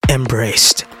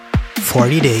Embraced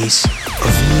 40 days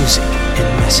of music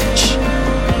and message.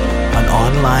 An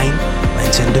online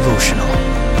Lenten devotional.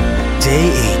 Day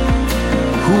 8.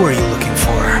 Who are you looking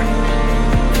for?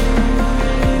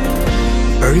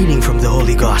 A reading from the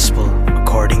Holy Gospel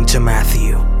according to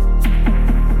Matthew.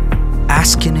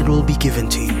 Ask and it will be given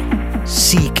to you.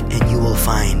 Seek and you will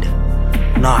find.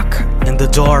 Knock and the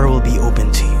door will be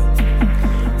opened to you.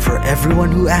 For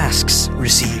everyone who asks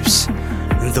receives,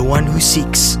 and the one who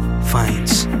seeks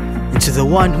finds, and to the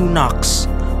one who knocks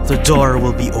the door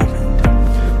will be opened.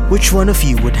 Which one of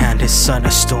you would hand his son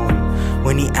a stone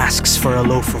when he asks for a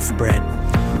loaf of bread,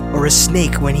 or a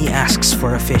snake when he asks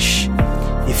for a fish?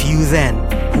 If you then,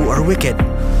 who are wicked,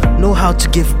 know how to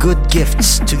give good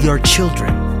gifts to your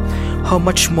children, how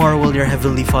much more will your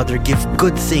heavenly Father give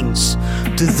good things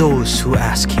to those who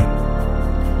ask him?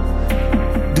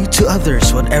 Do to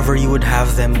others whatever you would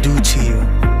have them do to you.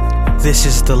 This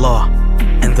is the law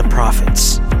and the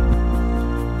prophets.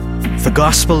 The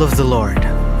Gospel of the Lord.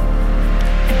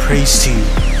 Praise to you,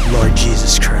 Lord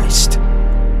Jesus Christ.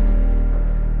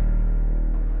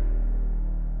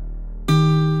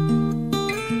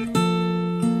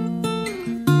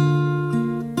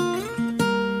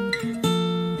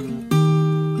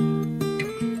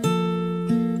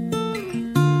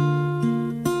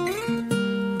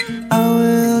 I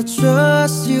will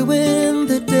trust you in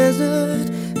the desert,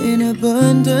 in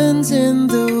abundance in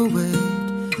the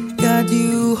wind. God,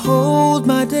 you hold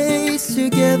my days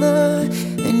together,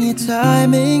 and your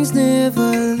timing's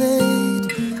never late.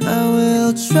 I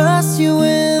will trust you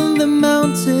in the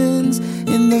mountains,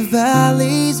 in the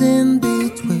valleys in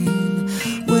between.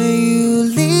 Where you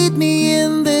lead me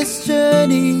in this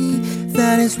journey,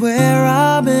 that is where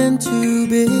I'm meant to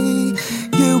be.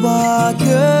 You are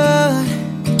good,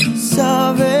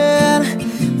 sovereign,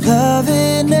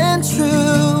 loving and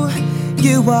true.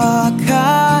 You are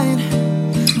kind,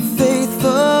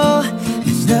 faithful,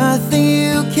 there's nothing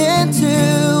you can't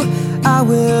do. I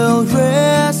will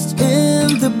rest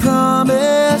in the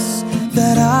promise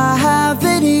that I have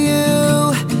in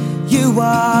you. You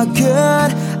are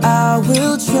good, I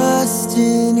will trust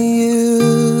in you.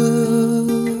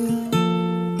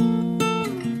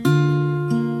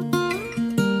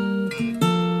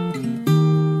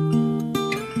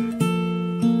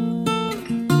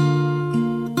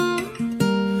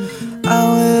 I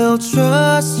will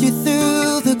trust you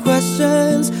through the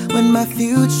questions when my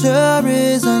future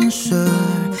is unsure.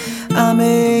 I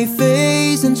may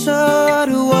face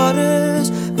uncharted waters,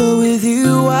 but with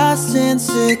you I stand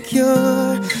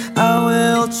secure. I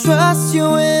will trust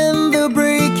you in the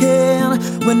breaking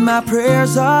when my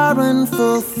prayers are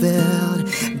unfulfilled.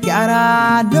 God,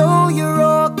 I know you're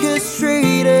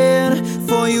orchestrating,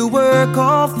 for you work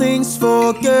all things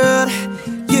for good.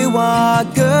 You are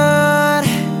good,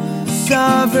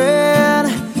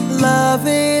 sovereign,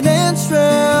 loving and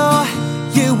true.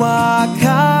 You are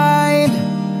kind,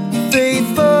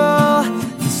 faithful,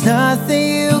 there's nothing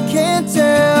you can't do.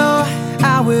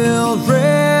 I will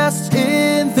rest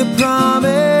in the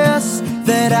promise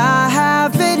that I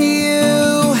have in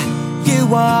you.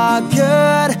 You are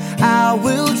good, I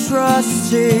will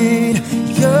trust in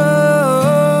you.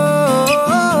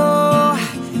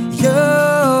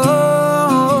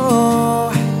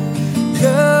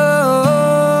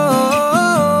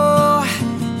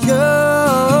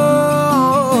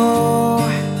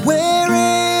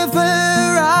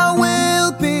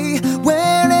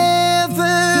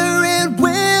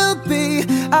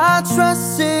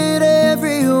 Trusted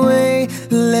every way,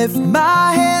 lift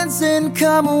my hands and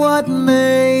come what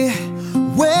may.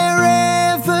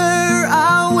 Wherever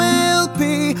I will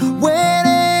be,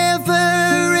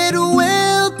 whenever it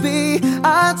will be,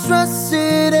 I trust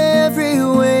it every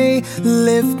way,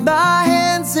 lift my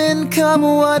hands and come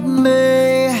what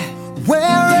may.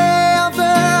 Wherever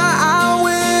I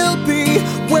will be,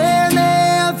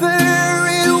 whenever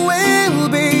it will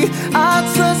be, I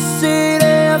trust it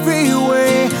every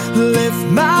way, lift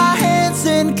my hands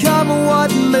and come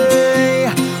what may.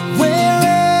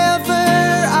 Wherever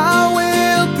I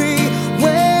will be,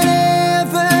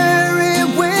 whenever it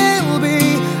will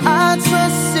be, I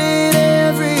trust it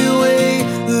every way,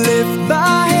 lift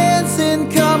my hands and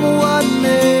come what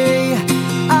may.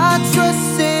 I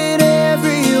trust it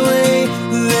every way,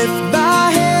 lift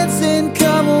my hands and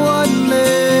come what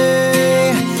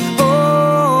may.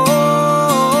 Oh,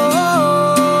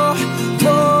 oh, oh,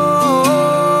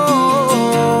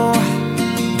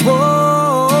 oh.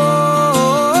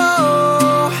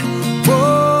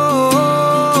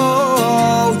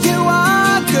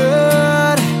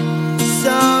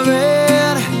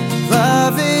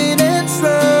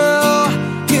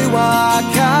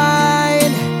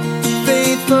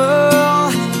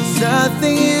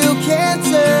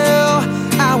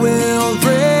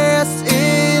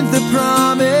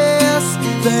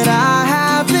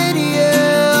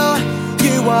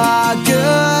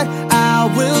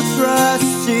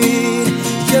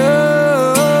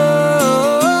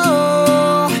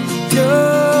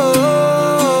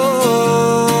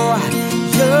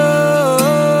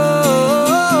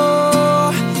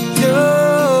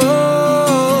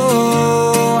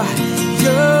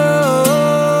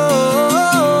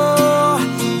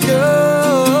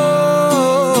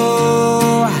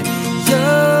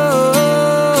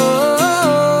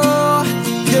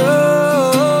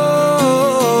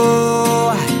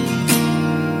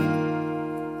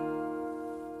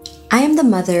 I am the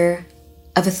mother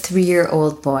of a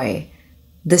 3-year-old boy,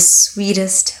 the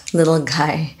sweetest little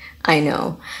guy I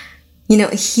know.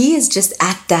 He is just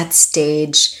at that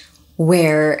stage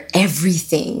where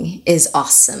everything is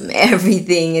awesome,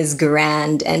 everything is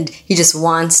grand, and he just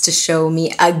wants to show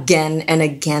me again and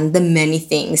again the many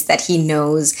things that he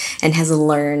knows and has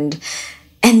learned.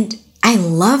 And I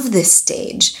love this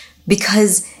stage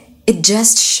because it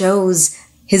just shows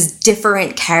his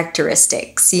different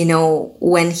characteristics,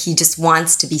 when he just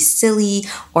wants to be silly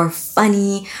or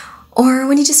funny, or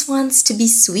when he just wants to be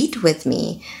sweet with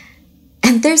me.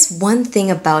 And there's one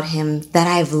thing about him that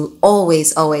I've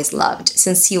always loved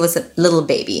since he was a little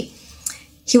baby.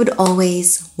 He would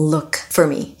always look for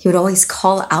me. He would always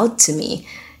call out to me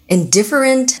in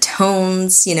different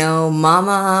tones,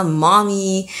 mama,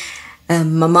 mommy,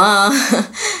 mama.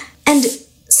 And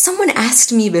someone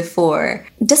asked me before,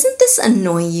 doesn't this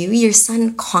annoy you? Your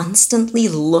son constantly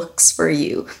looks for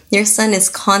you. Your son is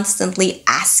constantly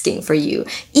asking for you,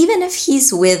 even if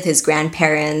he's with his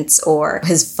grandparents or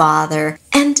his father.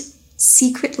 And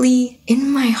secretly,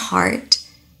 in my heart,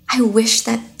 I wish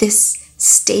that this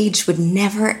stage would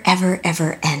never, ever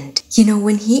end.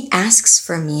 When he asks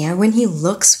for me or when he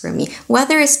looks for me,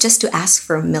 whether it's just to ask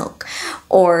for milk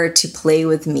or to play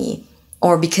with me,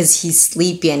 or because he's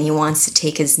sleepy and he wants to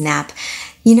take his nap,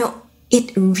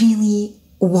 it really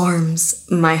warms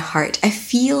my heart. I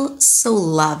feel so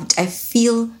loved. I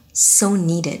feel so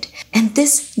needed. And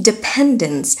this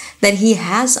dependence that he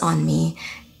has on me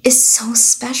is so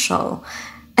special.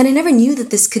 And I never knew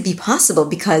that this could be possible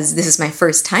because this is my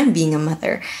first time being a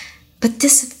mother. But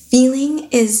this feeling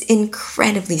is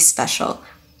incredibly special.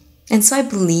 And so I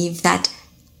believe that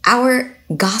our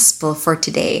gospel for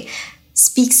today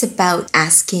speaks about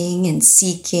asking and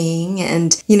seeking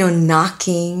and,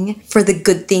 knocking for the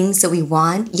good things that we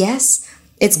want. Yes,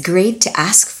 it's great to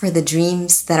ask for the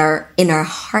dreams that are in our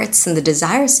hearts and the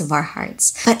desires of our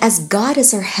hearts. But as God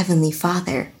is our Heavenly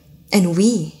Father and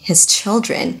we, His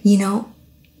children, to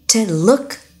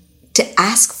look, to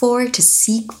ask for, to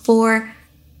seek for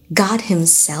God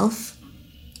Himself,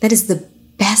 that is the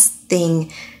best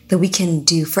thing that we can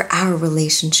do for our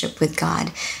relationship with God.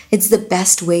 It's the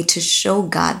best way to show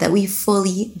God that we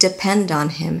fully depend on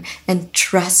Him and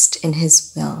trust in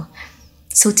His will.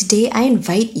 So today I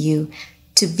invite you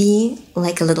to be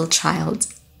like a little child,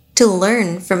 to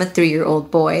learn from a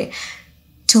 3-year-old boy,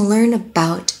 to learn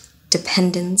about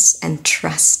dependence and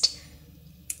trust,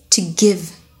 to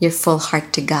give your full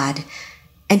heart to God,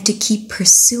 and to keep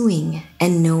pursuing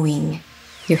and knowing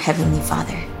your Heavenly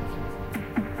Father.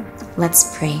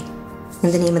 Let's pray.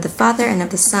 In the name of the Father, and of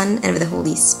the Son, and of the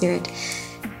Holy Spirit.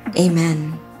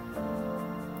 Amen.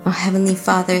 Oh, Heavenly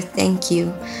Father, thank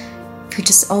you for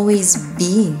just always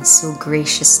being so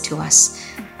gracious to us.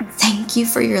 Thank you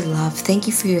for your love. Thank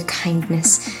you for your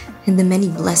kindness and the many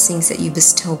blessings that you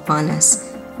bestow upon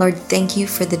us. Lord, thank you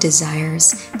for the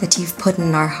desires that you've put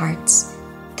in our hearts.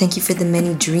 Thank you for the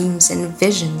many dreams and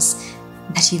visions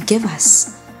that you give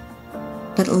us.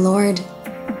 But Lord,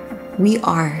 we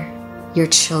are your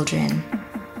children.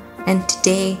 And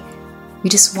today, we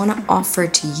just want to offer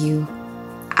to you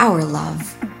our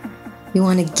love. We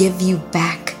want to give you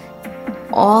back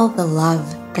all the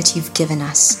love that you've given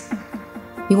us.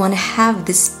 We want to have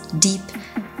this deep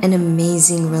and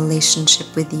amazing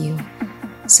relationship with you.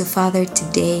 So Father,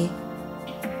 today,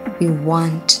 we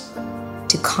want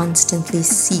to constantly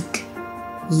seek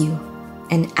you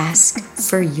and ask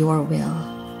for your will.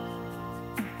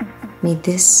 May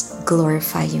this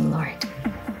glorify you, Lord.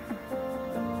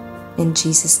 In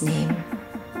Jesus' name,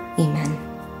 amen.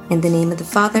 In the name of the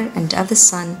Father, and of the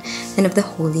Son, and of the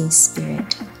Holy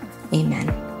Spirit.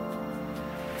 Amen.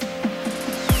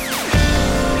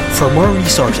 For more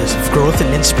resources of growth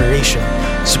and inspiration,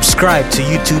 subscribe to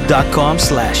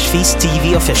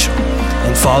youtube.com/FeastTV Official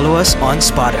and follow us on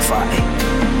Spotify.